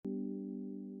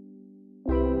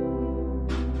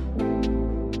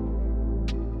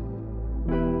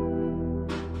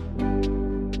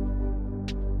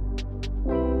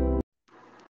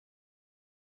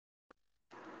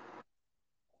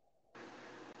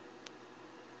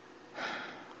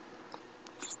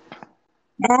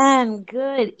And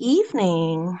good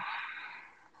evening.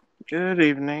 Good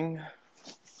evening,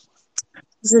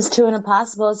 This is True and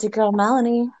Impossible. It's your girl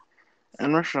Melanie.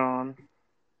 and Rashawn.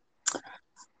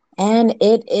 And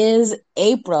it is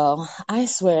April. I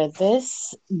swear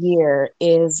this year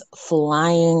is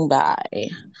flying by.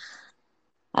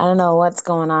 I don't know what's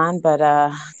going on, but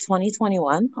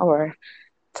 2021 or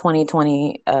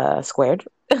 2020 squared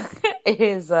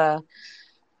is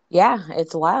yeah,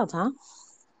 it's wild, huh?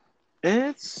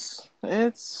 It's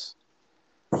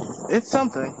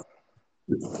something.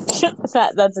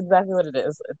 That's exactly what it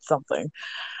is. It's something.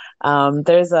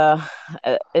 There's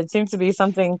it seems to be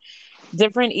something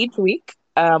different each week.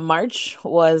 March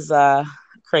was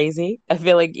crazy. I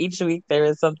feel like each week there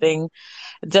is something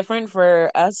different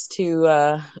for us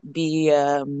to be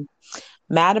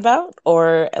mad about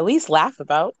or at least laugh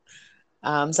about.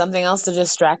 Something else to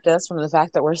distract us from the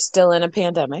fact that we're still in a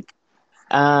pandemic.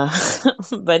 Uh,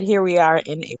 but here we are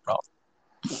in April.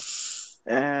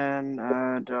 And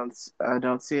I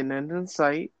don't see an end in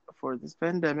sight for this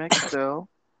pandemic still.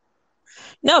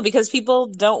 No, because people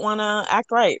don't want to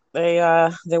act right. They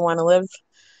want to live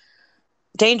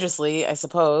dangerously, I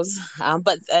suppose.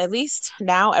 But at least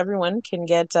now everyone can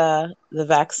get the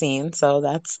vaccine, so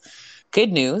that's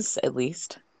good news, at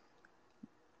least.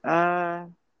 Uh,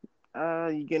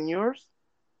 you getting yours?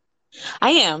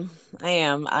 I am. I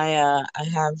am.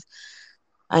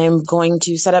 I am going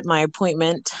to set up my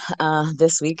appointment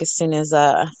this week as soon as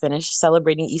I finish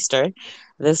celebrating Easter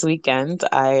this weekend.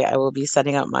 I will be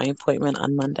setting up my appointment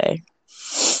on Monday.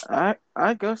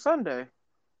 I go Sunday.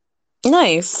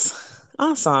 Nice.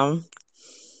 Awesome.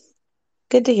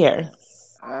 Good to hear.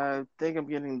 I think I'm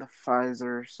getting the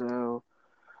Pfizer, so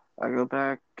I go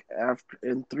back after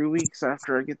in 3 weeks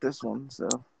after I get this one. So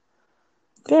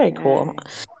Very cool. yay.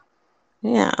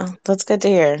 Yeah, that's good to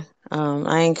hear.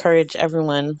 I encourage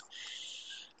everyone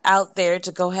out there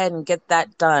to go ahead and get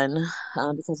that done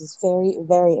because it's very,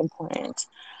 very important.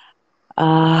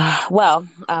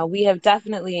 We have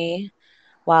definitely,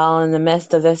 while in the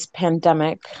midst of this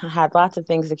pandemic, had lots of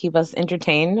things to keep us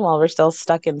entertained while we're still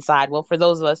stuck inside. Well, for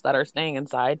those of us that are staying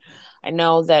inside, I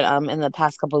know that in the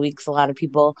past couple of weeks, a lot of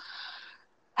people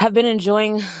have been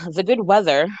enjoying the good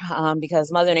weather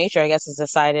because Mother Nature, I guess, has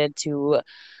decided to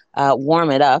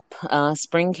warm it up.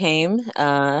 Spring came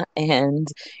and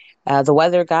the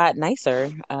weather got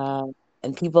nicer,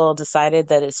 and people decided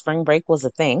that spring break was a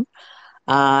thing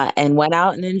and went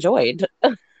out and enjoyed.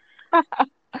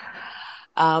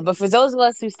 But for those of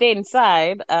us who stayed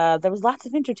inside, there was lots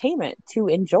of entertainment to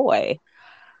enjoy.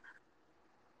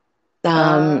 Um,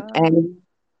 Uh, and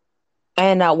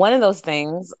and one of those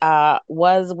things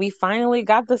was we finally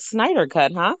got the Snyder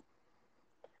Cut, huh?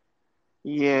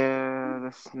 yeah,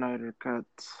 the Snyder Cut.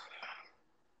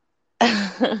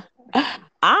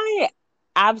 I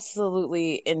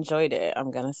absolutely enjoyed it,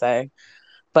 I'm gonna say.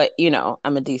 But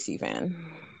I'm a DC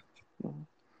fan.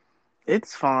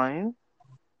 It's fine,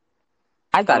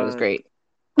 I thought it was but great.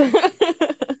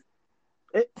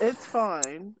 it's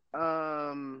fine.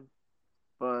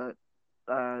 But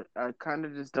I kind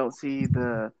of just don't see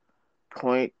the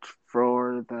point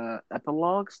for the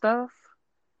epilogue stuff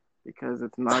because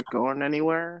it's not going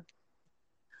anywhere.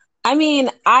 I mean,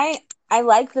 I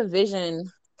like the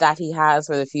vision that he has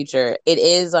for the future. It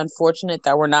is unfortunate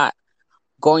that we're not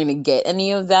going to get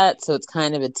any of that, so it's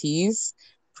kind of a tease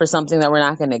for something that we're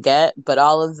not going to get. But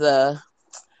all of the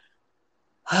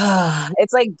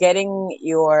it's like getting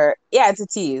your yeah, it's a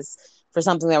tease for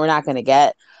something that we're not going to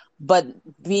get. But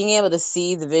being able to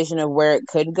see the vision of where it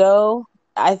could go,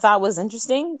 I thought was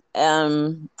interesting.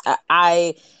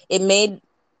 I it made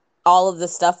all of the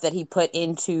stuff that he put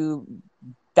into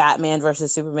Batman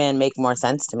versus Superman make more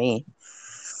sense to me.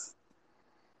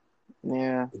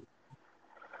 Yeah,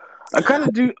 I kind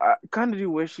of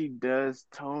do wish he does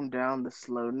tone down the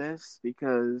slowness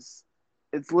because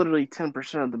it's literally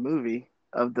 10% of the movie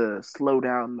of the slow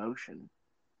down motion.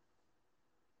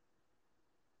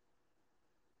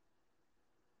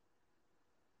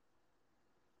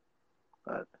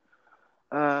 But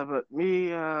but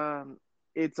me,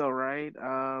 it's all right.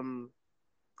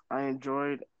 I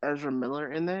enjoyed Ezra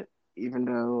Miller in it, even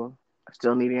though I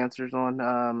still need answers on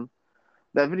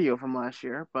that video from last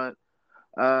year. But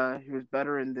he was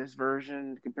better in this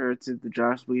version compared to the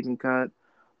Joss Whedon cut.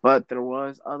 But there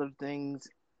was other things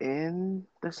in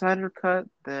the Snyder cut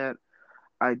that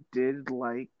I did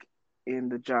like in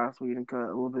the Joss Whedon cut a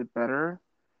little bit better.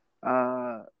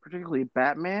 Particularly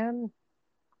Batman.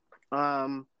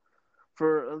 Um,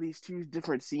 for at least two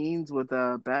different scenes with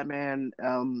Batman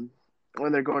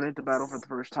when they're going into battle for the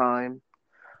first time,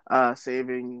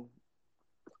 saving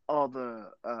all the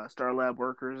Star Lab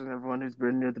workers and everyone who's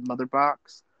been near the mother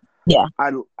box. Yeah.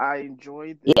 I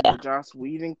enjoyed the Yeah. Joss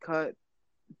Whedon cut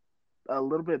a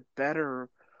little bit better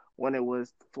when it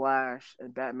was Flash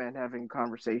and Batman having a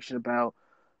conversation about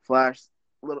Flash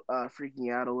little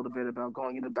freaking out a little bit about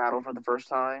going into battle for the first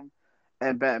time,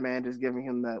 and Batman just giving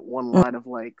him that one line of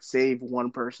like save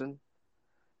one person,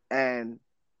 and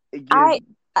it gives.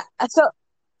 So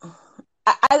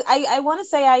I want to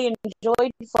say I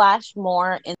enjoyed Flash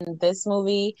more in this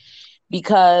movie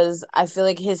because I feel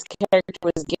like his character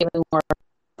was given more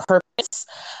purpose.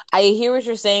 I hear what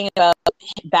you're saying about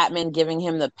Batman giving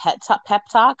him the pep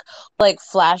talk. Like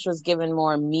Flash was given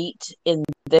more meat in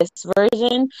this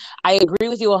version. I agree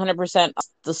with you 100%.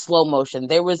 The slow motion.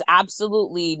 There was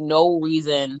absolutely no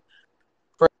reason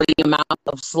for the amount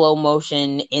of slow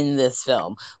motion in this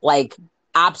film. Like,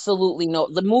 absolutely no.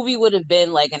 The movie would have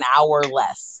been like an hour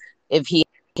less if he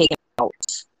had taken out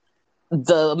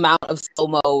the amount of slow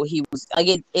mo he was like.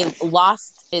 It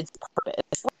lost its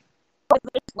purpose.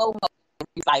 Like, slow mo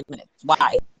every 5 minutes.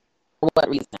 Why? For what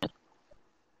reason?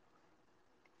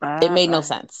 It made no I,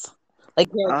 sense. Like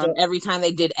character, I, every time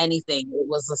they did anything, it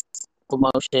was a slow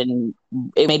motion.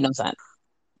 It made no sense.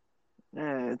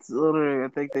 yeah, it's literally. I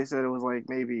think they said it was like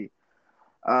maybe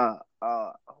a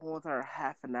whole entire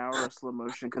half an hour of slow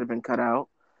motion could have been cut out,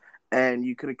 and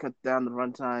you could have cut down the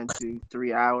runtime to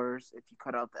 3 hours if you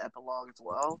cut out the epilogue as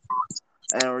well,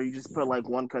 and or you just put like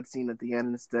one cutscene at the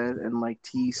end instead and like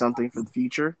tease something for the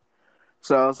future.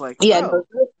 So I was like, Yeah, no,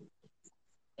 oh,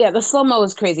 yeah, the slow mo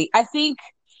was crazy. I think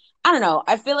I don't know.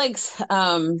 I feel like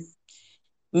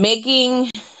making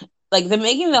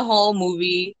making the whole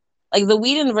movie like the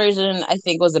Whedon version. I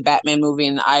think was a Batman movie,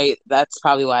 and I that's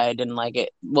probably why I didn't like it.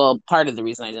 Well, part of the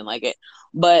reason I didn't like it,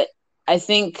 but I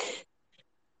think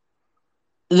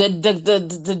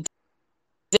the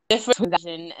different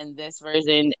version and this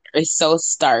version is so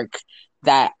stark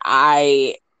that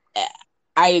I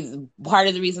part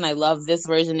of the reason I love this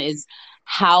version is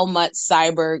how much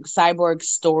Cyborg's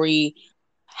story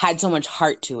had so much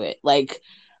heart to it. Like,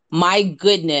 my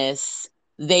goodness,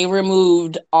 they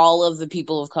removed all of the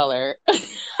people of color.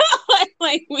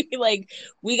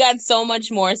 We got so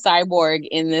much more Cyborg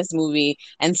in this movie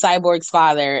and Cyborg's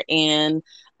father and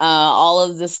all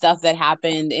of the stuff that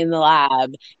happened in the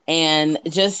lab and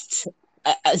just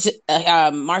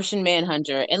Martian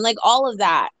Manhunter and like all of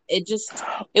that. It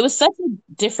was such a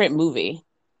different movie.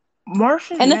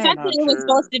 Martian And the fact that it was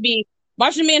supposed Manhunter. to be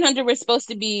Martian Manhunter was supposed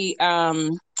to be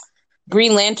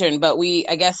Green Lantern, but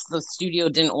I guess the studio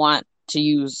didn't want to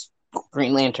use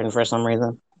Green Lantern for some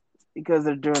reason. Because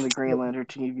they're doing the Green Lantern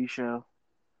TV show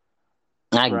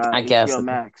for I guess HBO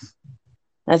Max.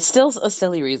 that's still a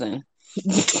silly reason.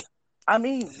 I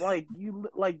mean, like you,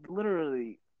 like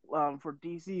literally, for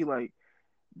DC, like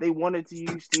they wanted to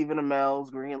use Stephen Amell's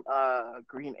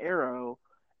Green Arrow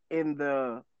in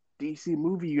the DC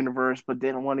movie universe, but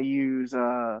didn't want to use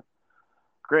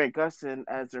Grant Gustin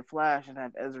as their Flash and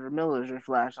have Ezra Miller as their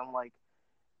Flash. I'm like,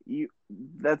 you.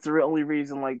 That's the only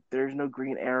reason like there's no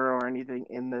Green Arrow or anything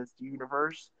in this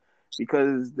universe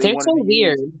because they They're wanted so to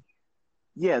weird. use.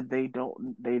 Yeah, they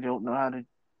don't know how to.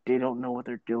 They don't know what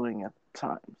they're doing at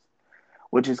times,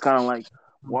 which is kind of like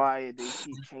why they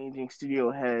keep changing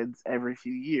studio heads every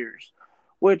few years.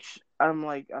 Which I'm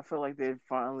like, I feel like they're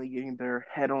finally getting their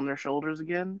head on their shoulders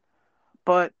again.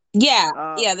 But Yeah,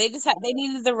 uh, yeah. They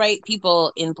needed the right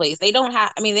people in place. They don't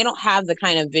have. I mean, they don't have the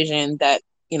kind of vision that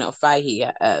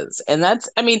Feige has, and that's.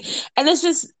 I mean, and it's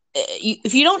just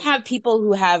if you don't have people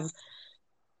who have,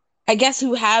 I guess,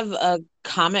 who have a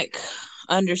comic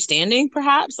understanding,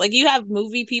 perhaps like you have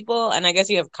movie people, and I guess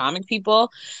you have comic people,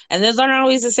 and those aren't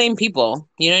always the same people.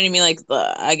 You know what I mean? Like,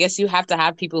 I guess you have to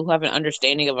have people who have an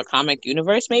understanding of a comic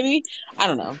universe. Maybe I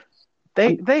don't know.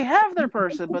 they have their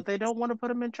person, but they don't want to put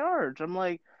them in charge. I'm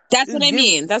like, That's what just I give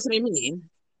mean. That's what I mean.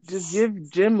 just give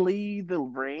Jim Lee the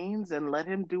reins and let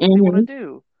him do what they want to Hmm.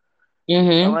 do.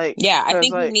 Like, Yeah, I cause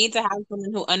think you like need to have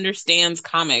someone who understands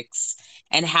comics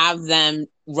and have them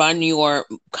run your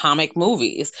comic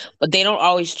movies, but they don't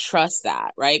always trust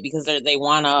that, right? Because they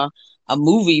want a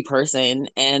movie person,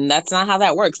 and that's not how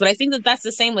that works. But I think that that's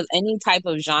the same with any type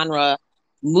of genre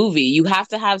movie. You have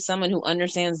to have someone who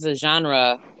understands the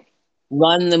genre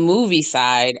run the movie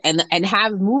side and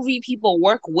have movie people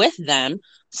work with them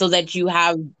so that you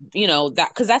have, that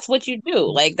because that's what you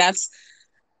do. Like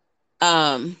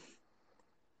um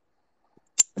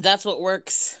that's what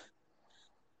works.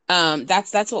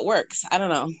 That's what works. I don't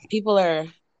know. People are.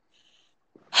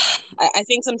 I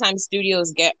think sometimes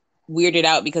studios get weirded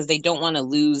out because they don't want to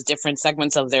lose different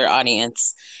segments of their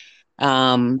audience,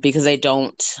 because they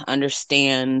don't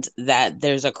understand that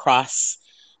there's a cross.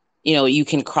 you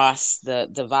can cross the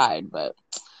divide. But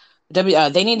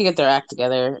they need to get their act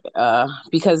together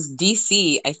because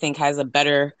DC, I think, has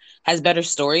better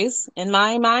stories in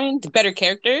my mind, better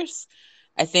characters.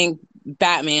 I think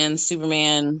Batman,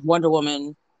 Superman, Wonder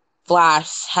Woman,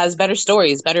 Flash has better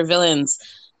stories, better villains,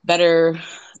 better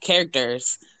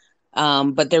characters.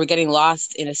 But they were getting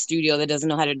lost in a studio that doesn't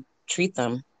know how to treat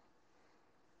them.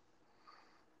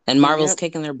 And Marvel's Yep.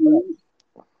 kicking their butt.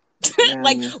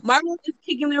 Like And Marvel is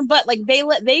kicking their butt. Like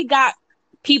they got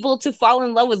people to fall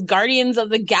in love with Guardians of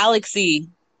the Galaxy.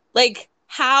 Like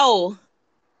how?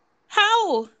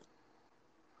 How?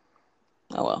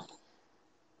 Oh well.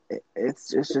 it's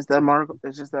just that Marvel.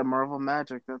 It's just that Marvel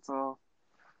magic. That's all.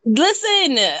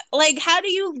 Listen, like how do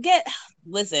you get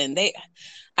listen,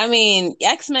 I mean,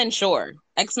 X-Men, sure.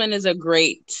 X-Men is a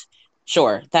great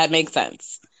sure, that makes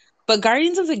sense. But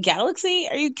Guardians of the Galaxy?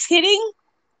 Are you kidding?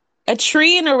 A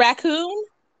tree and a raccoon?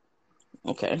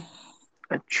 Okay.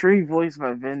 A tree voiced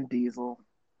by Vin Diesel.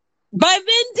 By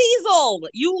Vin Diesel!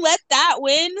 You let that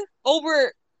win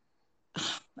over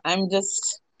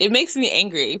it makes me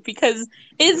angry because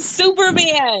it's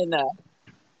Superman.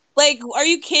 Like, are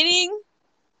you kidding?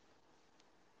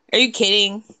 Are you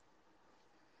kidding?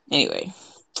 Anyway,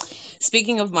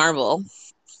 speaking of Marvel,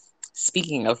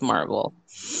 speaking of Marvel,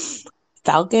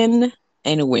 Falcon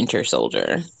and Winter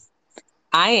Soldier.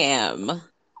 I am.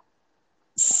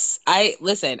 I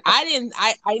listen. I didn't.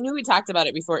 I knew we talked about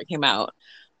it before it came out,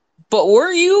 but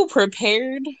were you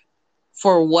prepared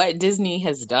for what Disney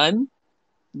has done?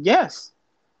 Yes.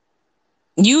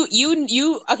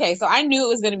 You. Okay, so I knew it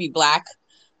was going to be black.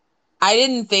 I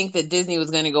didn't think that Disney was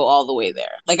going to go all the way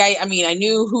there. Like I mean, I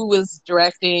knew who was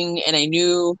directing, and I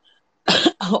knew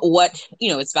what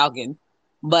it's Falcon,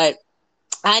 but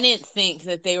I didn't think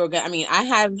that they were going. I mean, I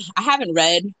haven't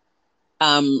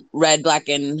read black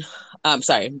and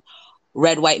sorry,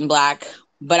 red, white, and black,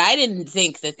 but I didn't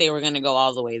think that they were going to go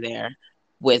all the way there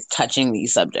with touching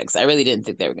these subjects. I really didn't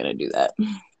think they were going to do that.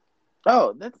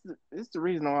 Oh, that's the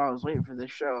reason why I was waiting for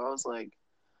this show. I was like,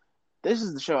 this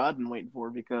is the show I've been waiting for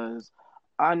because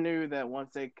I knew that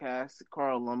once they cast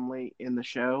Carl Lumley in the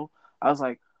show, I was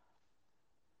like,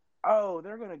 oh,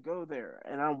 they're gonna go there,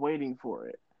 and I'm waiting for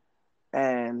it.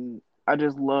 And I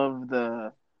just love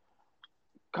the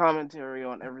commentary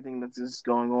on everything that's just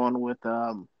going on with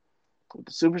the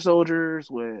super soldiers,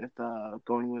 with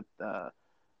going with the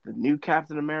new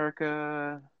Captain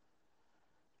America,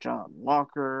 John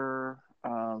Walker,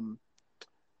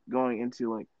 going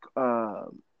into like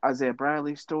Isaiah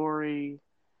Bradley's story,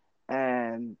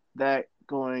 and that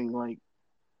going like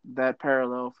that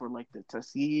parallel for like the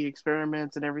Tuskegee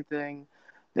experiments and everything.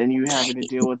 Then you having to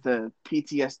deal with the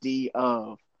PTSD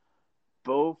of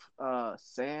both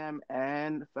Sam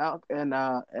and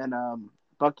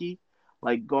Bucky,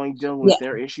 like dealing Yeah, with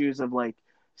their issues of like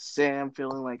Sam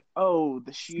feeling like, oh,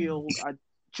 the shield, I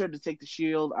tried to take the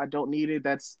shield, I don't need it,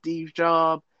 that's Steve's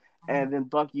job, and then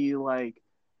Bucky like,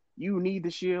 you need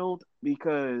the shield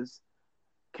because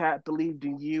Cat believed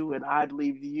in you and I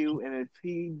believed in you, and if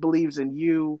he believes in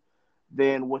you,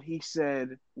 then what he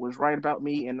said was right about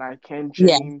me, and I can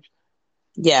yeah, change.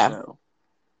 yeah, So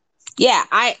yeah.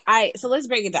 So let's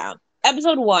break it down.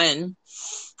 Episode one,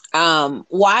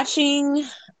 watching,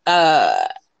 uh,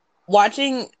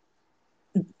 watching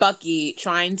Bucky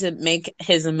trying to make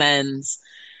his amends.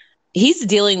 He's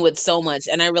dealing with so much,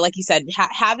 and like you said,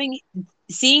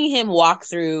 seeing him walk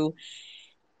through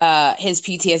his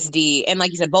PTSD, and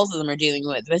like you said, both of them are dealing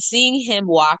with, but seeing him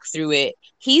walk through it,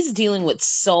 he's dealing with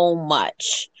so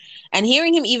much. And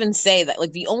hearing him even say that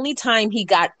like the only time he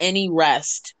got any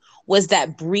rest was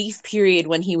that brief period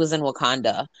when he was in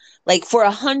Wakanda. Like for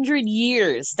 100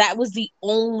 years, that was the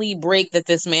only break that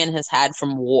this man has had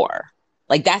from war.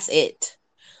 Like that's it.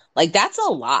 Like that's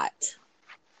a lot.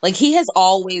 Like he has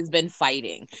always been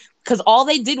fighting because all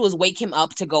they did was wake him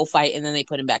up to go fight and then they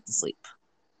put him back to sleep.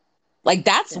 Like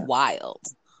that's yeah, wild.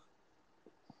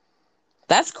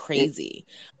 That's it crazy.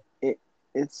 it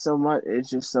it's so much. It's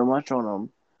just so much on him,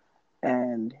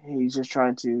 and he's just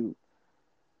trying to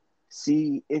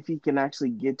see if he can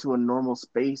actually get to a normal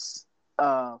space.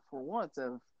 For once,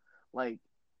 of like,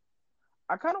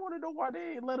 I kind of want to know why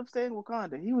they let him stay in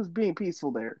Wakanda. He was being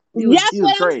peaceful there. That's He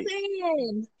was what I'm great.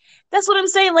 saying. That's what I'm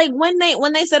saying. Like when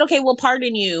they said, okay, we'll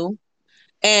pardon you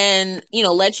and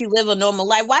let you live a normal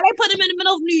life. Why they put him in the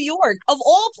middle of New York, of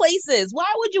all places?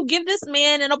 Why would you give this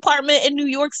man an apartment in New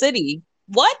York City?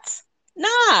 What?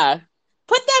 Nah.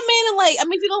 Put that man in like, I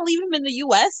mean, if you're gonna leave him in the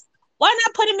US, why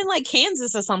not put him in like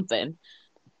Kansas or something?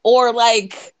 Or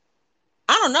like,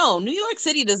 I don't know. New York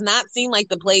City does not seem like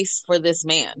the place for this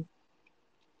man.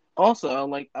 Also,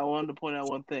 like I wanted to point out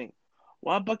one thing.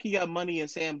 Why Bucky got money and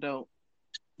Sam don't?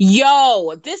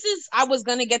 Yo, I was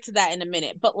gonna get to that in a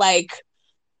minute, but like,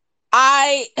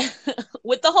 I,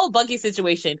 with the whole Bucky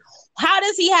situation, why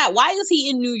is he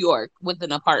in New York with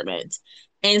an apartment?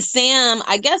 And Sam,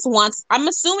 I guess, I'm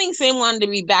assuming Sam wanted to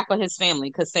be back with his family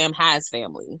because Sam has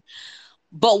family.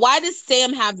 But why does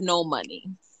Sam have no money?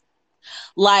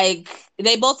 Like,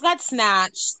 they both got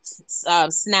snapped,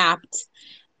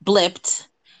 blipped,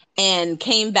 and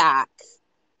came back.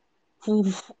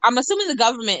 I'm assuming the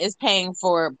government is paying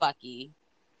for Bucky.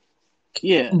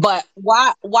 Yeah, But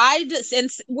why does and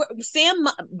Sam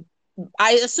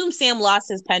I assume Sam lost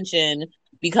his pension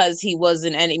because he was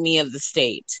an enemy of the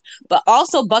state. But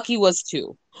also Bucky was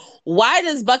too. Why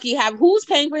does Bucky have who's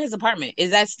paying for his apartment?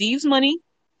 Is that Steve's money?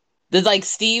 Did like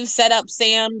Steve set up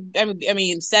Sam? I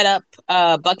mean, set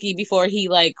up Bucky before he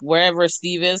like wherever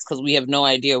Steve is because we have no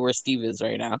idea where Steve is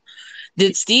right now.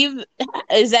 Did Steve?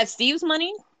 Is that Steve's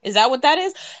money? Is that what that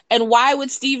is? And why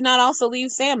would Steve not also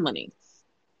leave Sam money?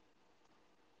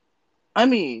 I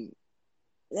mean,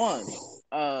 one,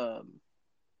 um,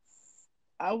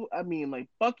 I mean, like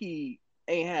Bucky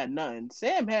ain't had nothing.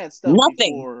 Sam had stuff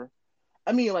Nothing. before.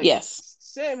 I mean, like Yes.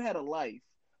 Sam had a life.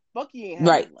 Bucky ain't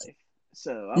had no Right. life.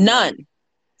 So I'm None. like,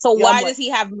 So yeah, I'm why like, does he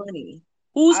have money?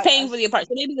 Who's I paying for the apartment?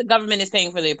 So maybe the government is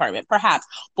paying for the apartment, perhaps.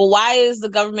 But why is the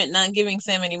government not giving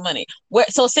Sam any money? Where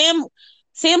so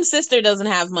Sam's sister doesn't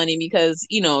have money because,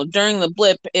 during the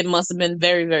blip it must have been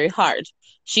very, very hard.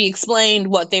 She explained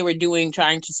what they were doing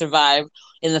trying to survive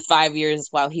in the 5 years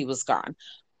while he was gone.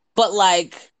 But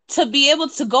like to be able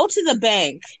to go to the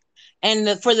bank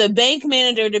and for the bank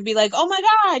manager to be like, "Oh my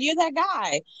God, you're that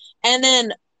guy," and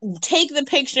then take the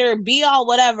picture, be all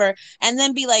whatever, and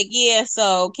then be like, "Yeah,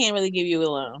 so can't really give you a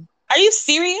loan." Are you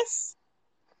serious?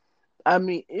 I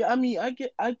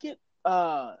get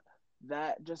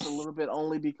that just a little bit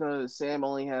only because Sam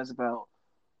only has about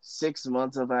 6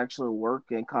 months of actual work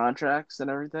and contracts and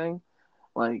everything.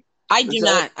 Like I do that's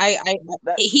all not. I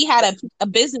that he had that a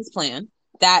business plan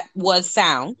that was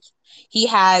sound. He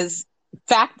has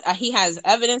he has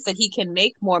evidence that he can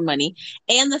make more money,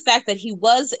 and the fact that he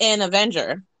was an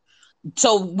Avenger,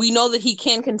 so we know that he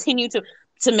can continue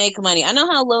to make money. I know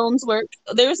how loans work.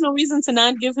 There's no reason to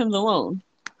not give him the loan.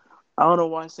 I don't know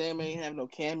why Sam ain't have no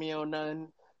cameo,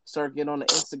 nothing. Start getting on the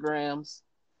Instagrams,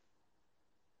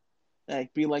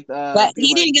 like But be he like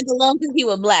didn't get the loan because he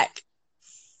was black.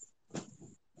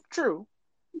 true,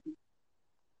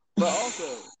 but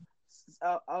also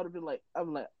I would have been like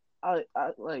I'm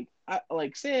like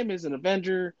I Sam is an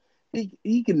Avenger.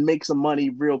 He can make some money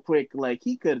real quick. Like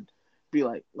he could be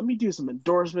like, let me do some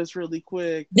endorsements really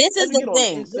quick. This Let is me the get on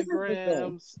thing. This is the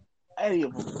thing. Instagrams. Any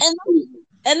of them.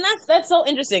 And that's so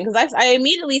interesting because I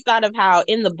immediately thought of how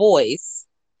in the boys,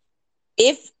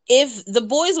 if the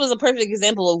boys was a perfect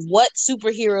example of what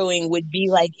superheroing would be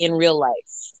like in real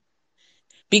life.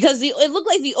 Because it looked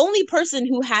like the only person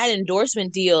who had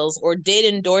endorsement deals or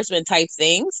did endorsement type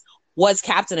things was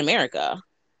Captain America.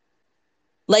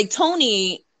 Like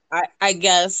Tony, I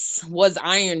guess, was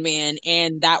Iron Man,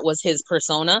 and that was his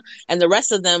persona, and the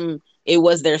rest of them, it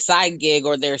was their side gig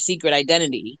or their secret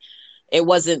identity. It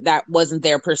wasn't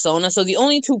their persona. So the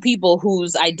only two people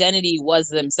whose identity was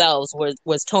themselves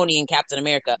was Tony and Captain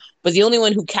America. But the only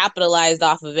one who capitalized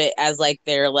off of it as like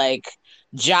their like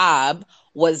job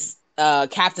was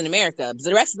Captain America. But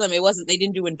the rest of them, it wasn't. They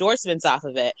didn't do endorsements off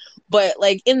of it. But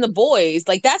like in the boys,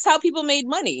 like that's how people made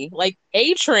money. Like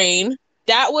A Train,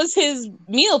 that was his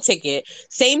meal ticket.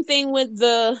 Same thing with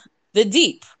the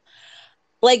Deep.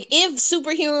 Like if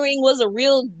superheroing was a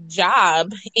real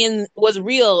job in was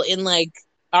real in like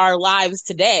our lives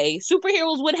today,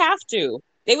 superheroes would have to.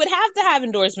 They would have to have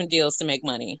endorsement deals to make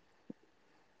money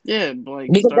Yeah,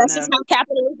 like because starting that's to just how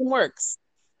capitalism works.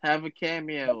 have a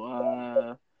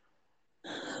cameo.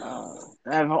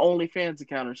 Have an OnlyFans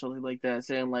account or something like that,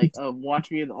 saying like,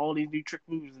 watch me in all these new trick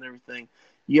moves and everything.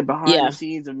 You get behind the Yeah.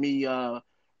 scenes of me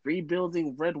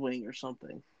rebuilding Red Wing or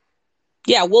something.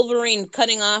 Yeah, Wolverine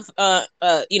cutting off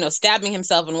stabbing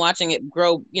himself and watching it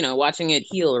grow, watching it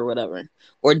heal or whatever.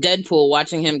 Or Deadpool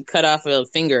watching him cut off a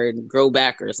finger and grow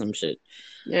back or some shit.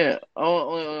 Yeah,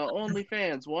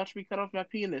 OnlyFans, watch me cut off my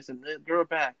penis and then grow it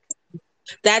back.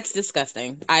 That's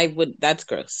disgusting. That's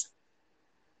gross.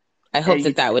 I Hey,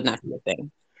 hope that would not be a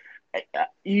thing.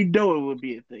 you know it would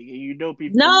be a thing, and you know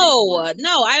people would make it work.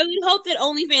 No, I would hope that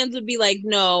OnlyFans would be like,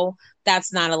 no,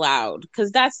 that's not allowed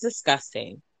because that's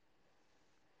disgusting.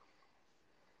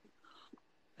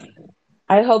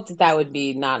 I hope that would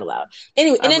be not allowed.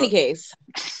 Anyway, in I'm any a, case,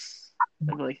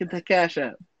 I'm like hit that cash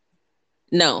app.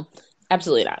 no,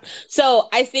 absolutely not. So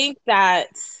I think that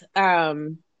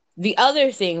um the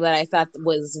other thing that I thought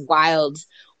was wild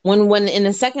when in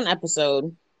the second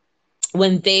episode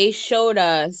when they showed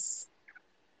us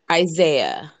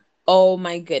Isaiah, oh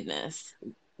my goodness.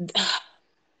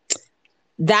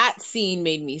 That scene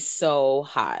made me so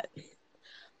hot.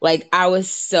 Like I was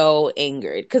so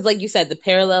angered because, like you said, the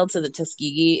parallel to the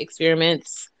Tuskegee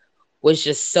experiments was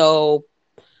just so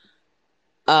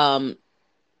um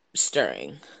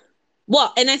stirring.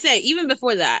 Well, and I say even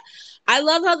before that, I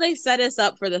love how they set us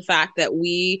up for the fact that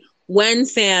when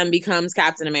Sam becomes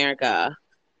Captain America,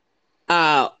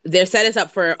 they set us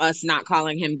up for us not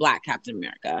calling him Black Captain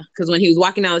America. Because when he was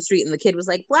walking down the street and the kid was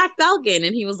like, Black Falcon,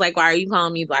 and he was like, why are you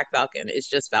calling me Black Falcon? It's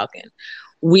just Falcon.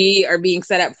 We are being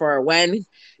set up for when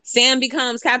Sam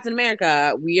becomes Captain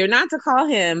America, we are not to call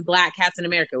him Black Captain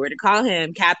America. We're to call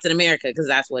him Captain America because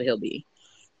that's what he'll be.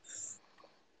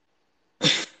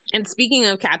 And speaking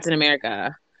of Captain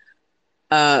America,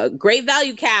 Great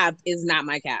Value Cap is not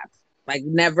my Cap. Like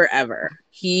never ever.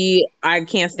 I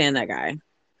can't stand that guy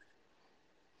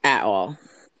at all.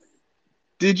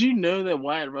 Did you know that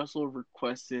Wyatt Russell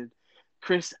requested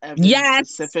Chris Evans' Yes.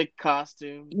 specific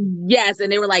costume? Yes,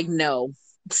 and they were like, no.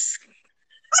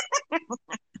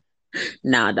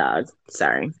 Nah, dog.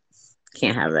 Sorry.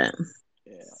 Can't have it.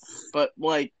 Yeah, but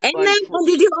And then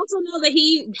did you also know that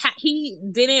he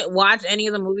didn't watch any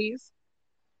of the movies?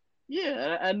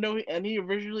 Yeah, I know, and he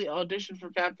originally auditioned for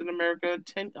Captain America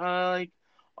like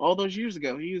all those years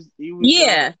ago. He was.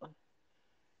 Yeah.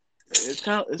 It's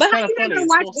kind of But how funny. you not gonna It's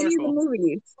watch full any of the circle.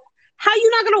 movies? How you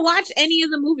not gonna watch any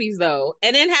of the movies though?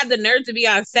 And then have the nerve to be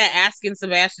on set asking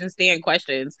Sebastian Stan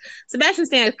questions. Sebastian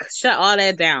Stan shut all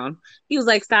that down. He was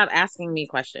like, "Stop asking me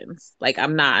questions. Like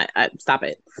I'm not. Stop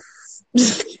it."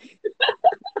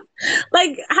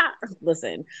 Like,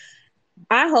 listen.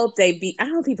 I hope I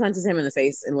hope he punches him in the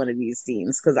face in one of these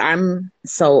scenes because I'm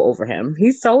so over him.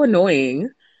 He's so annoying.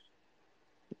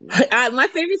 My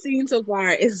favorite scene so far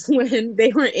is when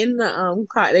they were in the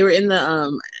car. They were in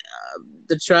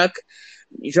the truck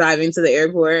driving to the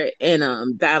airport, and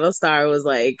Battlestar was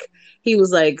like, he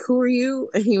was like, "Who are you?"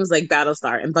 And he was like,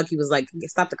 "Battlestar," and Bucky was like,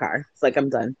 "Stop the car." It's like, I'm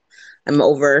done. I'm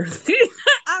over.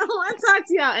 I don't want to talk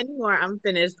to y'all anymore. I'm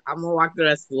finished. I'm gonna walk the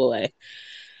rest of the way.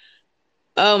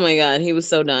 Oh my god, he was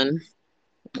so done.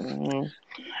 Mm-hmm. And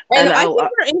And I think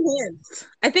they're enhanced.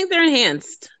 I think they're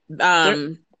enhanced. they're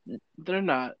Um, they're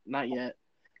not yet.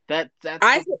 That's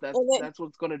I what that's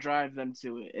what's going to drive them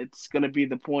to it. It's going to be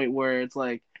the point where it's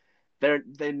like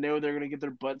they know they're going to get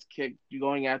their butts kicked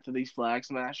going after these flag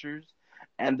smashers,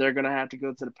 and they're going to have to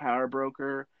go to the power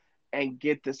broker and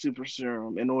get the super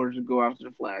serum in order to go after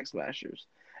the flag smashers,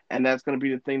 and that's going to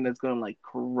be the thing that's going to like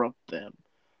corrupt them.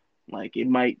 Like it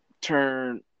might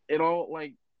turn it all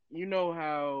like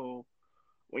how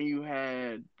when you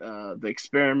had the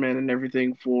experiment and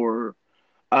everything for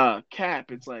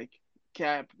Cap, it's like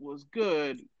Cap was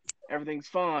good, everything's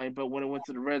fine, but when it went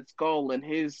to the Red Skull and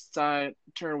his side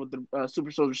turned with the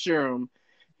Super Soldier Serum,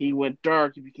 he went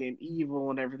dark, he became evil,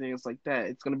 and everything else like that.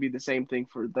 It's gonna be the same thing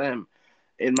for them.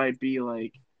 It might be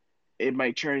like it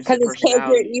might change their because it's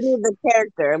character. You personalities. need the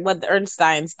character. What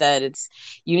Ernstein said, it's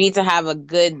you need to have a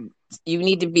good. You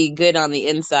need to be good on the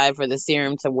inside for the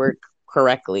serum to work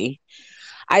correctly.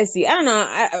 I see. I don't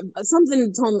know.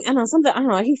 Something told me. I don't know. Something. I don't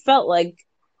know. He felt like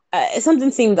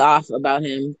something seemed off about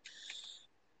him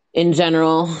in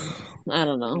general. I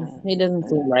don't know. He doesn't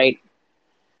seem right.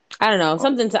 I don't know.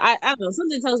 I don't know.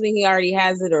 Something tells me he already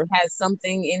has it or has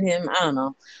something in him. I don't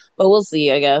know. But we'll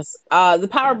see, I guess. The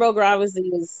power broker obviously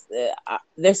is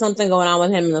there's something going on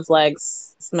with him and the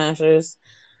flags smashers.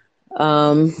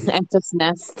 And just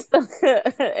nest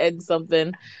and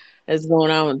something is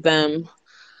going on with them.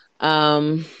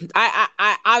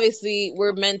 I obviously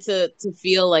we're meant to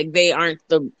feel like they aren't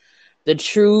the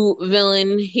true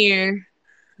villain here.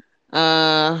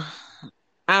 I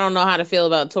don't know how to feel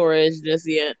about Torres just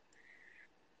yet.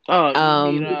 Oh,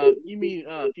 Um, you mean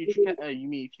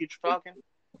Future Falcon?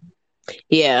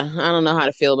 yeah, I don't know how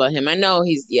to feel about him. I know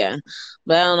yeah,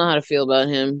 but I don't know how to feel about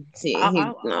him. See,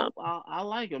 no. I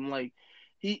like him. Like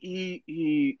he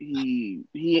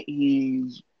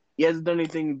hasn't done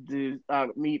anything to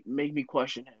make me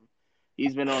question him.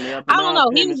 He's been on the up I and don't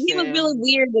up. know. Him and He was really Sam.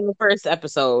 weird in the first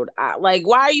episode. Like,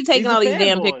 why are you taking He's a all these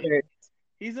damn fanboy. pictures?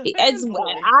 He's a It's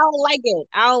fanboy. I don't like it.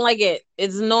 I don't like it.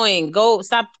 It's annoying. Go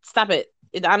stop it.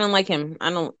 I don't like him. I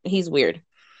don't. He's weird.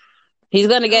 He's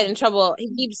gonna get Oh, in trouble.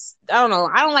 He keeps. I don't know.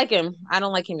 I don't like him. I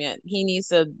don't like him yet. He needs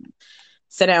to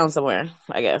sit down somewhere.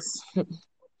 I guess.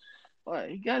 what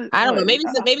he got it? I don't know. What?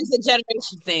 Maybe it's a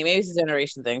generation thing. Maybe it's a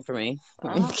generation thing for me. All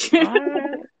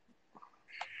right.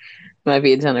 Might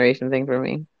be a generation thing for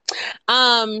me.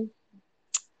 Um,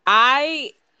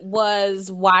 I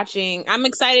was watching. I'm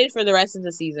excited for the rest of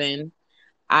the season.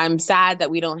 I'm sad that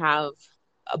we don't have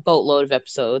a boatload of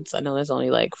episodes. I know there's only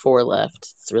like four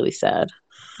left. It's really sad.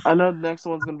 I know the next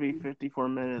one's gonna be 54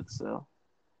 minutes, so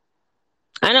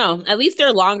I know. At least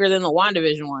they're longer than the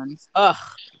WandaVision ones. Ugh,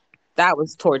 that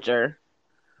was torture.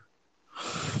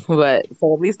 But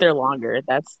so at least they're longer.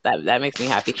 That makes me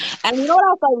happy. And you know what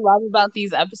else I love about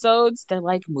these episodes? They're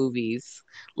like movies.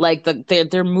 Like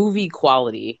they're movie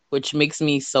quality, which makes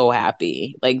me so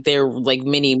happy. Like they're like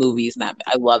mini movies, and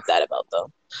I love that about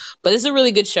them. But it's a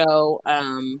really good show.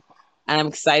 And I'm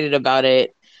excited about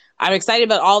it. I'm excited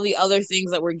about all the other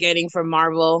things that we're getting from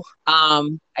Marvel.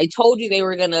 I told you they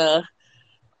were gonna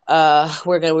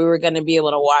we were gonna be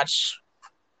able to watch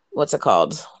what's it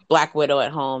called? Black Widow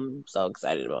at home. So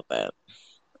excited about that.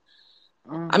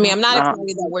 I mean, hmm I'm not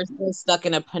excited that we're still stuck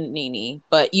in a panini,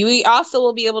 but you also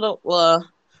will be able to. Well,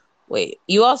 wait,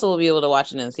 you also will be able to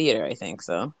watch it in the theater. I think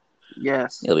so.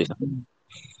 yes. You'll be fine.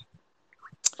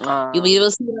 You'll be Um, able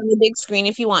to see it on the big screen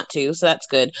if you want to, so that's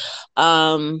good.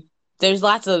 Um, there's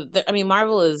lots of. I mean,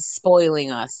 Marvel is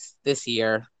spoiling us this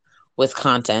year with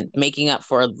content, making up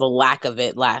for the lack of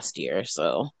it last year.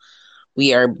 So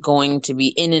we are going to be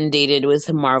inundated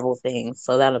with Marvel things,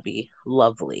 so that'll be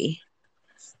lovely.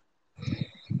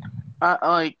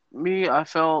 like me, I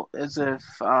felt as if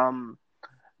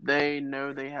they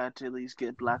know they had to at least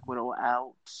get Black Widow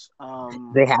out.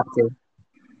 They have to.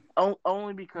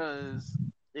 Only because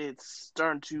it's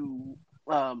starting to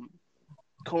um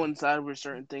coincide with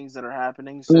certain things that are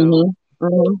happening. So, Hmm.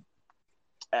 Hmm.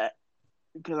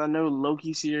 because I know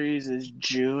Loki series is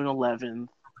June 11th,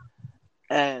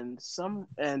 and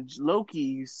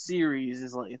Loki series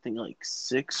is like I think like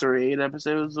 6 or 8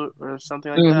 episodes or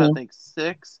something like that. I Hmm. think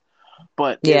six,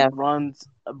 but Yeah, it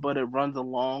runs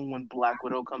along when Black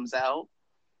Widow comes out.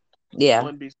 yeah,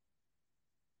 Wouldn't be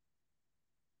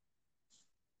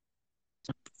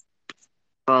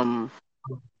from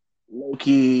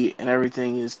Loki and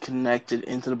everything is connected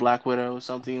into the Black Widow.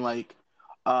 Something like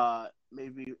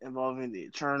maybe involving the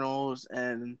Eternals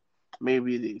and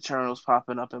maybe the Eternals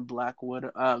popping up in Black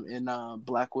Widow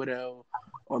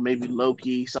or maybe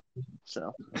Loki.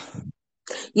 So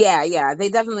yeah, yeah. They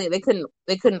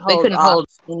couldn't they hold couldn't off hold.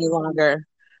 any longer.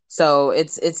 So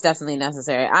it's definitely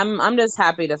necessary. I'm just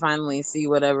happy to finally see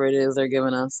whatever it is they're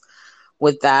giving us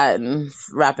with that and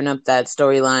wrapping up that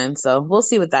storyline. So we'll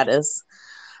see what that is.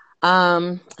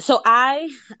 So I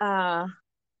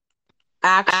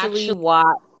actually Actually,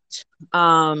 watched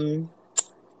um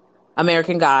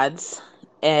American Gods,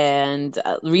 and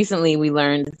recently we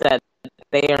learned that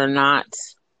they are not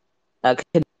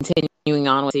continuing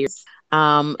on with the series.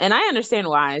 And I understand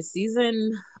why.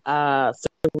 Season uh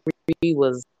 3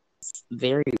 was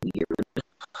very weird.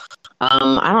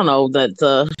 I don't know that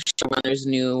the showrunners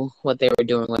knew what they were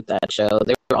doing with that show.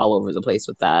 They were all over the place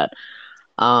with that.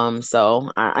 So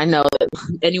I know that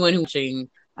anyone who's watching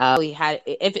really had,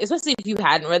 if especially if you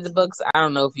hadn't read the books, I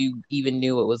don't know if you even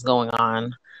knew what was going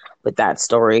on with that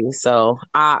story. So,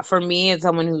 for me, as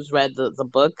someone who's read the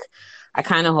book, I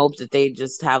kind of hope that they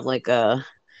just have like a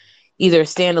either a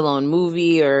standalone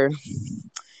movie or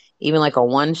even like a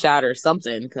one shot or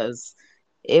something because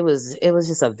it was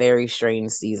just a very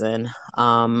strange season.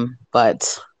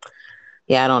 But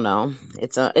yeah, I don't know.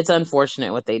 It's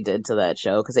unfortunate what they did to that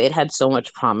show because it had so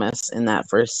much promise in that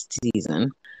first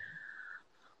season.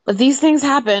 But these things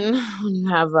happen when you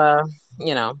have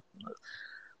you know,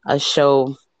 a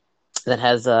show that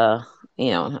has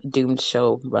doomed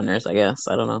show runners, I guess.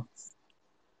 I don't know.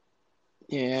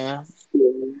 yeah.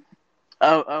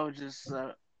 I would just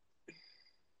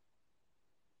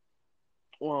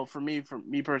well for me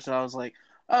personally, I was like,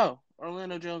 oh,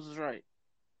 Orlando Jones is right.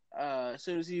 As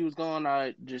soon as he was gone,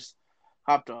 I just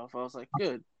hopped off. I was like,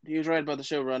 good. He was right about the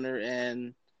showrunner,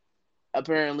 and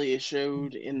apparently it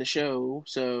showed in the show.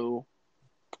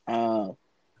 Uh,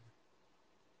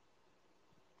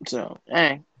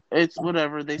 hey, it's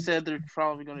whatever. They said they're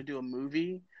probably going to do a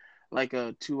movie, like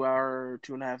a 2 hour,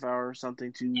 2.5 hour, or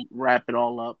something to wrap it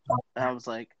all up. And I was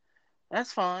like,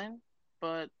 that's fine,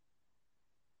 but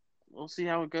we'll see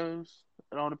how it goes.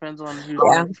 It all depends on who's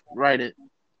Yeah. going to write it.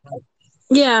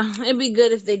 Yeah, it'd be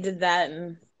good if they did that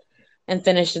and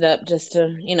finish it up just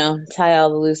to, tie all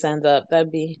the loose ends up.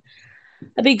 That'd be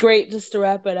great just to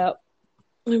wrap it up.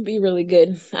 It'd be really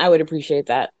good. I would appreciate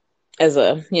that as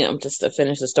just to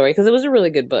finish the story because it was a really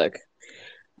good book.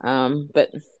 But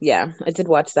yeah, I did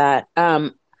watch that.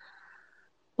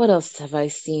 What else have I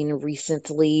seen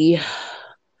recently?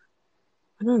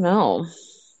 I don't know.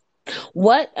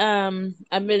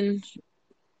 I've been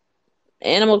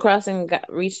Animal Crossing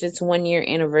reached its 1 year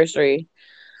anniversary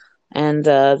and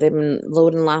they've been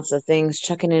loading lots of things,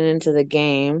 chucking it into the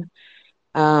game.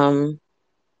 Um,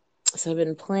 so I've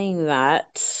been playing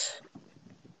that.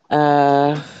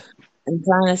 Uh, I'm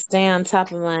trying to stay on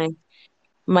top of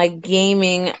my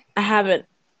gaming.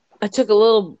 I took a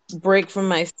little break from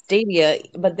my Stadia,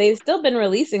 but they've still been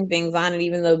releasing things on it,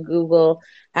 even though Google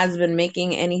has been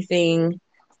making anything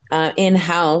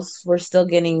in-house. We're still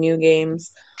getting new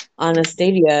games on a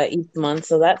Stadia each month,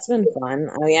 so that's been fun.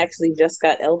 I actually just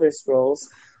got Elder Scrolls,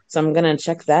 so I'm gonna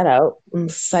check that out. I'm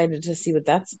excited to see what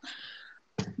that's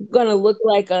gonna look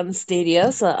like on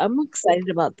Stadia, so I'm excited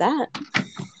about that.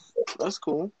 That's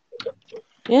cool.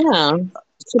 Yeah,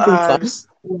 should be I've fun. s-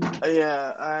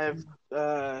 yeah, I've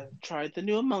tried the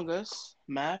new Among Us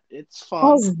map. It's fun.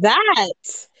 How's that?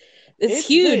 It's It's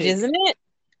huge, big. isn't it?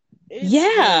 It's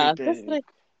very Yeah, that's big. what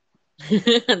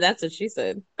that's what she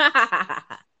said.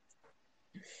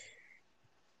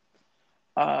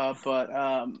 But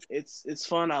it's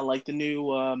fun. I like the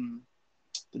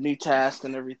new task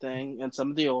and everything, and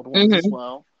some of the old ones as Hmm.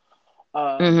 well.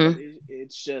 But Hmm.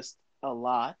 it's just a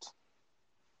lot.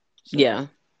 So Yeah,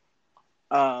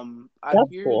 I that's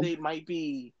hear cool. they might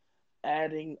be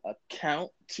adding a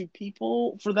count to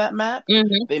people for that map.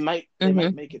 Hmm. They might Hmm.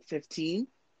 make it 15.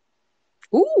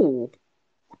 Ooh,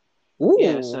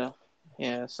 Yeah, ooh. so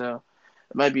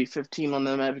it might be 15 on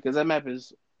that map because that map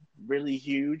is really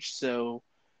huge. So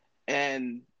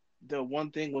and the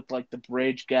one thing with like the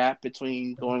bridge gap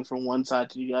between going from one side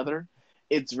to the other,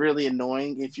 it's really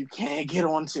annoying if you can't get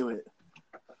onto it.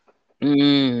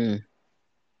 Mm,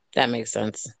 that makes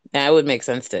sense. That would make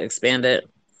sense to expand it.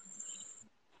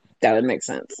 That would make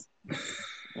sense.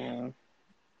 Yeah,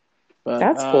 but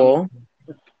That's cool.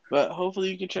 but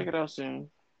hopefully you can check it out soon.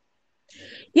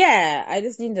 Yeah, I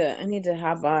need to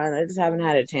hop on. I just haven't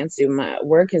had a chance to. My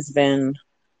work has been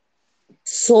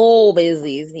so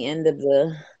busy. It's the end of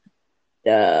the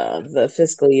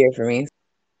fiscal year for me.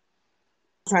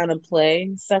 Trying to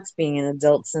play. Sucks being an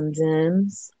adult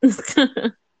sometimes.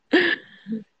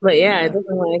 But yeah, I Yeah,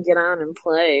 definitely want to get on and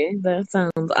play. That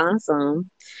sounds awesome.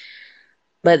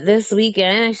 But this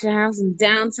weekend, I should have some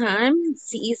downtime.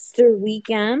 It's Easter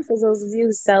weekend for those of you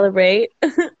who celebrate.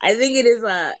 I think it is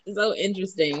so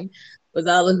interesting with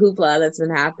all the hoopla that's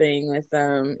been happening with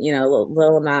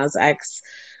Lil Nas X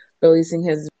releasing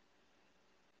his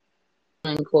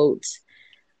unquote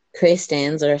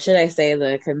Christians, or should I say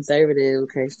the conservative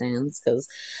Christians, because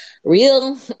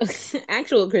real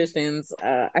actual Christians,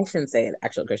 I shouldn't say it,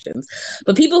 actual Christians,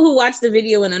 but people who watch the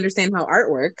video and understand how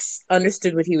art works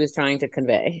understood what he was trying to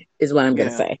convey, is what I'm going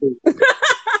to yeah. say.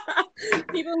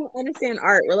 People who understand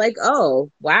art were like,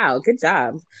 oh, wow, good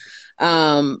job.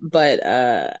 But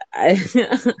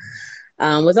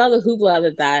with all the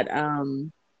hoopla that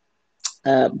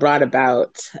brought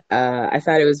about, I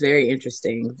thought it was very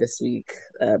interesting this week.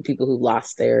 People who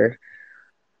lost their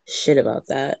shit about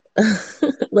that.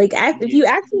 Like, if you Yeah.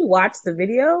 actually watch the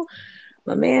video,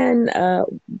 my man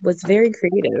was very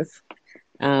creative.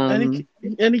 And Um,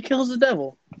 he kills the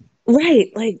devil.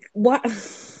 right, like what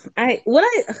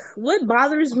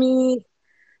bothers me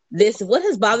what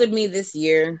has bothered me this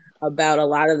year about a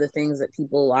lot of the things that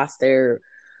people lost their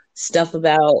stuff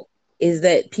about is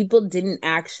that people didn't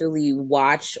actually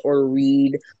watch or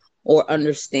read or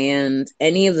understand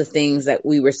any of the things that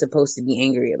we were supposed to be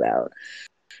angry about.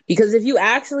 Because if you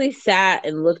actually sat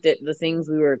and looked at the things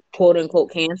we were quote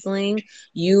unquote canceling,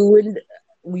 you would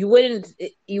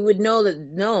you would know that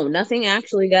no, nothing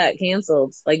actually got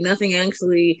canceled. Like nothing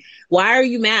actually, why are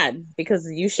you mad? Because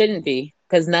you shouldn't be,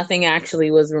 because nothing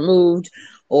actually was removed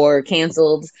or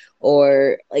canceled,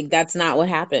 or like that's not what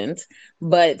happened.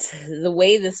 But the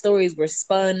way the stories were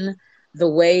spun, the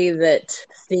way that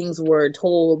things were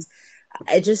told,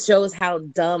 it just shows how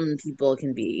dumb people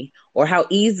can be, or how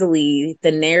easily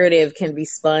the narrative can be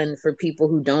spun for people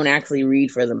who don't actually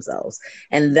read for themselves.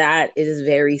 And that is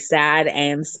very sad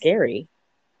and scary.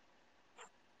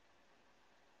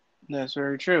 That's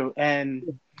very true.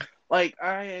 And like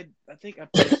I think I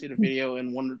posted a video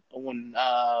in one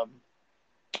of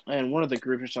the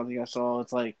groups or something I saw.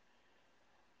 It's like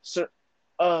so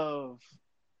of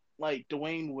like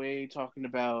Dwayne Wade talking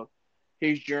about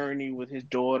his journey with his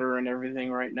daughter and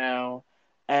everything right now,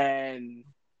 and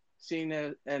seeing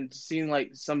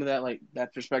like some of that, like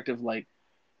that perspective, like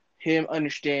him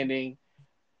understanding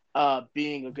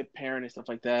being a good parent and stuff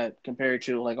like that compared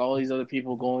to like all these other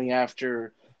people going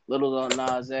after Little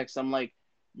Nas X. I'm like,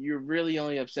 you're really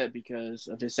only upset because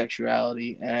of his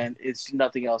sexuality, and it's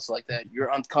nothing else like that.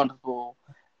 You're uncomfortable,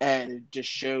 and it just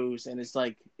shows, and it's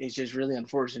like it's just really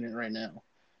unfortunate right now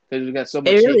because we got so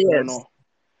It much hate really going is. on.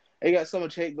 They got so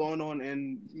much hate going on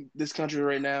in this country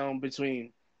right now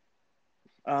between.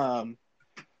 Um,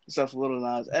 Stuff with Little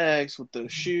Nas X, with the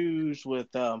shoes, with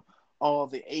all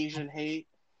the Asian hate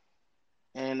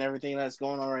and everything that's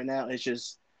going on right now. It's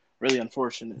just really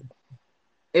unfortunate.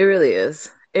 It really is.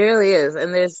 It really is.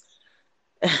 And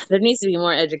there needs to be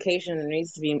more education. There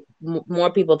needs to be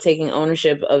more people taking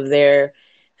ownership of their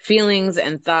feelings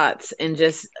and thoughts and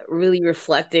just really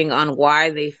reflecting on why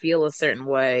they feel a certain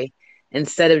way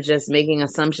instead of just making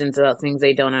assumptions about things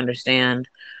they don't understand.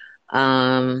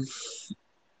 Um,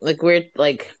 like we're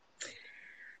like,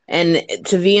 and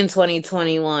to be in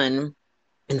 2021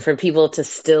 and for people to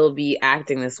still be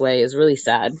acting this way is really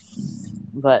sad.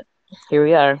 But here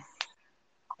we are.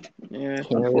 Yeah, it's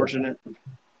Here we are. unfortunate.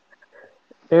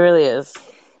 It really is.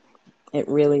 It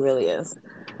really, really is.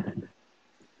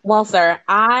 Well, sir,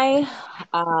 I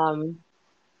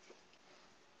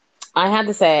had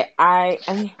to say I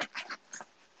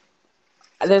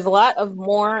there's a lot of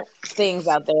more things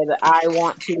out there that I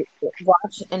want to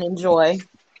watch and enjoy.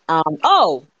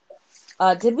 Oh,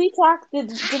 did we talk about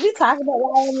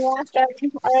Lion and the Last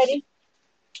Dragon already?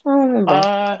 I don't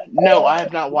remember. No, I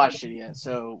have not watched it yet,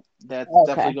 so that's Okay.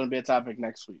 definitely going to be a topic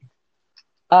next week.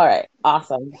 All right.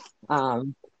 Awesome.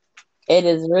 Um, it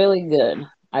is really good,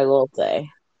 I will say.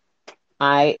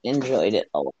 I enjoyed it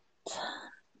a lot.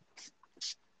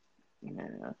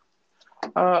 Yeah.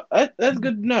 That's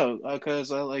good to know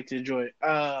because I like to enjoy it.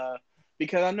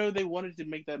 Because I know they wanted to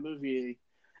make that movie.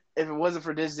 If it wasn't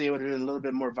for Disney, it would have been a little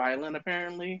bit more violent,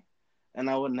 apparently, and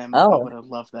I wouldn't have. I Oh, would have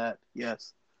loved that.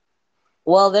 Yes,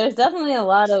 well, there's definitely a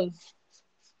lot of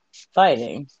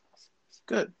fighting.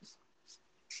 good.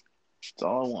 That's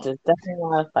all I want. There's definitely a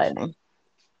lot of fighting.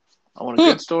 I want a Hmm.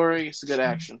 good story. It's a good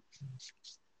action.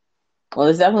 Well,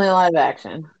 there's definitely a lot of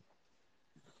action.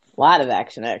 A lot of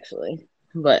action, actually.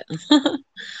 But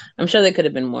I'm sure there could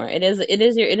have been more. It is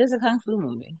a kung fu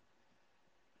movie.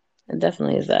 It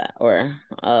definitely is that. Or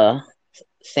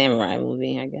samurai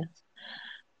movie, I guess.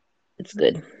 It's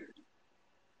good.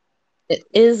 It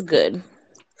is good.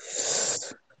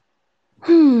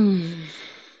 Hmm.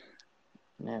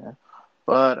 Yeah,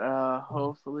 but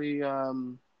hopefully,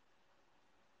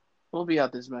 we'll be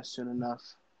out this mess soon enough.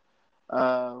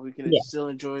 We can Yeah. still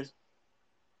enjoy.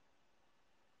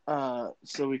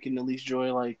 So we can at least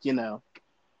enjoy, like, the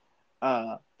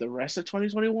rest of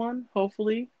 2021.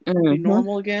 Hopefully, will be Hmm.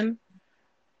 normal again.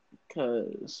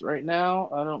 Because right now,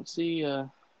 I don't see a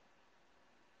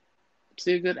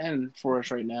good end for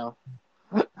us right now,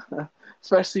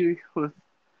 especially with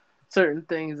certain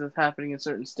things that's happening in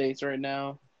certain states right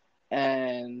now,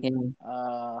 and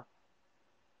Yeah.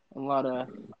 a lot of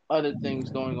other things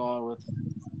going on with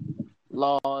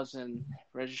laws and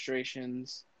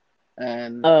registrations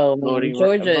and Oh man, voting.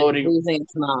 Georgia is Voting. losing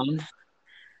its mind.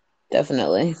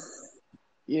 Definitely.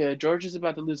 Yeah, Georgia's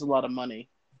about to lose a lot of money.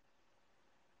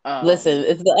 Listen, Um,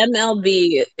 if the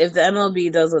MLB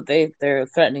does what they're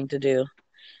threatening to do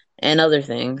and other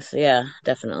things, yeah,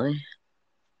 definitely.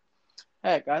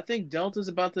 Heck, I think Delta's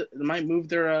about to might move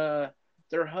their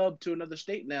hub to another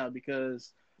state now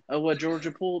because of what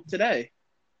Georgia pulled today.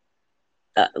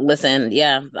 Listen,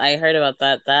 yeah, I heard about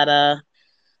that.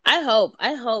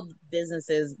 I hope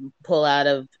businesses pull out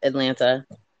of Atlanta.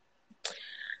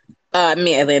 I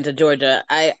mean Atlanta, Georgia.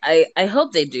 I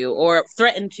hope they do or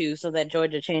threaten to so that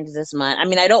Georgia changes its mind. I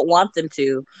mean, I don't want them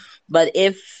to, but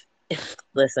if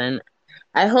listen,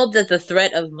 I hope that the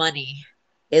threat of money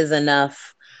is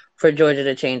enough for Georgia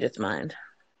to change its mind.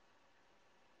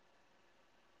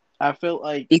 I feel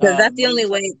like Because money. that's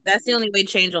the only way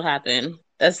change will happen.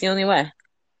 That's the only way.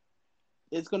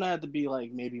 It's gonna have to be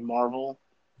like maybe Marvel.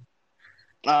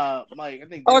 Like I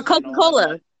think Or Disney and all them Coca-Cola.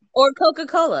 might. Or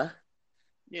Coca-Cola.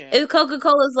 Yeah, If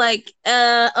Coca-Cola's like,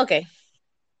 okay.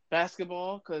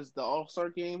 basketball because the All Star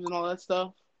games and all that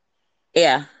stuff.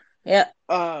 Yeah. Yep.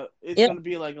 It's Yep. gonna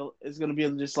be like it's gonna be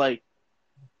just like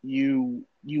you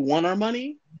want our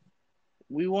money.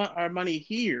 We want our money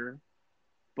here,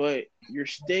 but your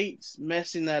state's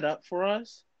messing that up for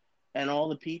us and all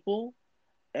the people,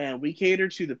 and we cater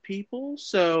to the people.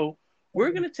 So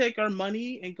we're gonna take our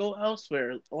money and go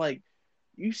elsewhere. Like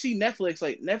you see Netflix,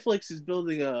 like Netflix is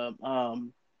building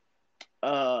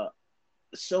uh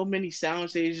so many sound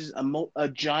stages, a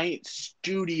giant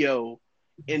studio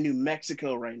in New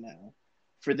Mexico right now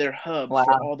for their hub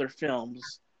for Wow. all their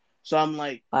films. So I'm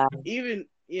like, Wow. even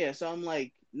yeah. So I'm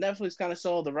like, Netflix kind of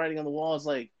saw the writing on the walls.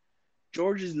 Like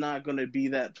Georgia's not going to be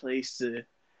that place to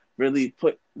really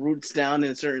put roots down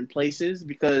in certain places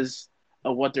because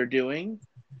of what they're doing.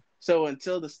 So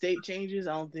until the state changes,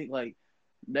 I don't think like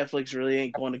Netflix really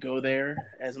ain't going to go there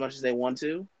as much as they want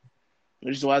to.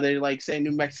 Which is why they like say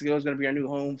New Mexico is going to be our new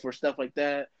home for stuff like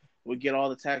that. We get all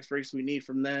the tax breaks we need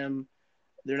from them.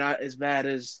 they're not as bad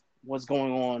as what's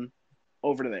going on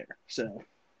over there. So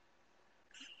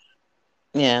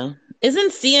Yeah.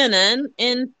 Isn't CNN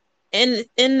in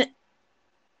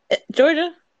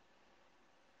Georgia?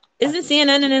 I Isn't think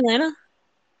CNN in Atlanta?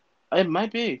 it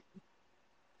might be.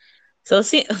 So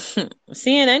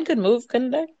CNN could move,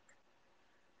 couldn't they?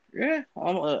 Yeah,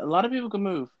 a lot of people can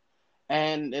move,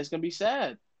 and it's gonna be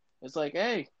sad. It's like,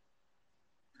 hey,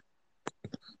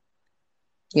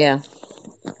 Yeah.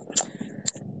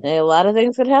 A lot of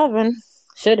things could happen.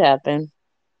 Should happen.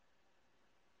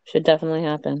 Should definitely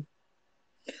happen.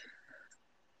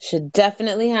 Should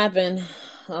definitely happen.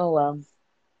 Oh well.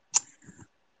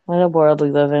 What a world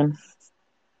we live in.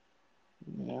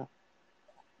 yeah,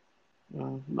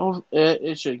 no,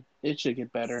 it should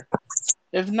get better.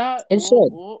 If not, It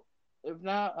should. if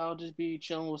not, I'll just be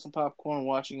chilling with some popcorn,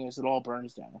 watching as it all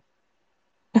burns down.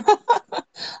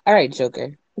 All right,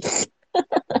 Joker.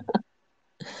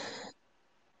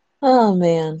 Oh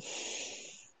man.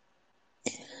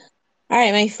 All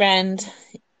right, my friend.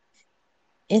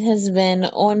 It has been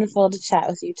wonderful to chat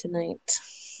with you tonight.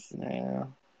 Yeah.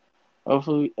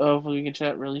 Hopefully we can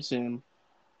chat really soon.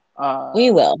 We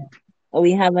Uh, will.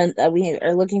 We haven't. We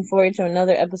are looking forward to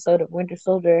another episode of Winter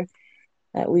Soldier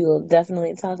that we will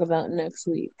definitely talk about next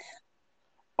week.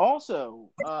 Also,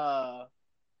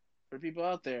 for people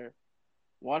out there,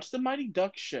 watch the Mighty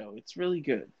Ducks show. It's really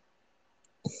good.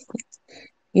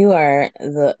 You are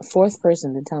the fourth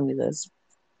person to tell me this.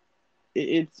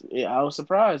 I was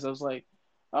surprised. I was like,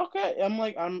 okay.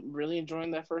 I'm really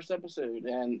enjoying that first episode,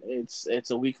 and it's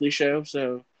a weekly show.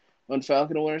 So when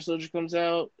Falcon and Winter Soldier comes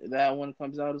out, that one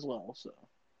comes out as well. So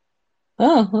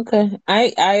Oh, okay.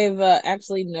 I've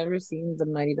actually never seen the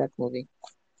Mighty Duck movie.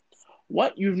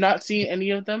 what, you've not seen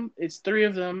any of them? It's three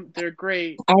of them. They're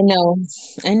great. I know,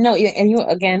 I know. You and you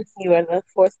again. You are the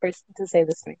fourth person to say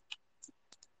this to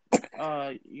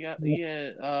Yeah, me.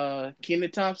 yeah.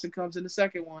 Kenan Thompson comes in the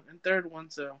second one and third one.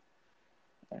 So,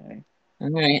 okay. All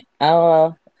right,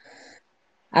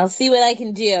 I'll see what I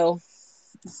can do.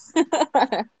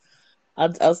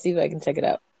 I'll see if I can check it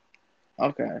out.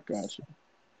 Okay, I got you.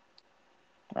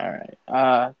 All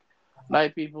right.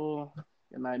 Night, people.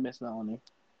 Good night, Miss Melanie.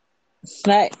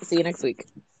 All right, see you next week.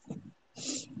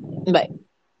 Bye.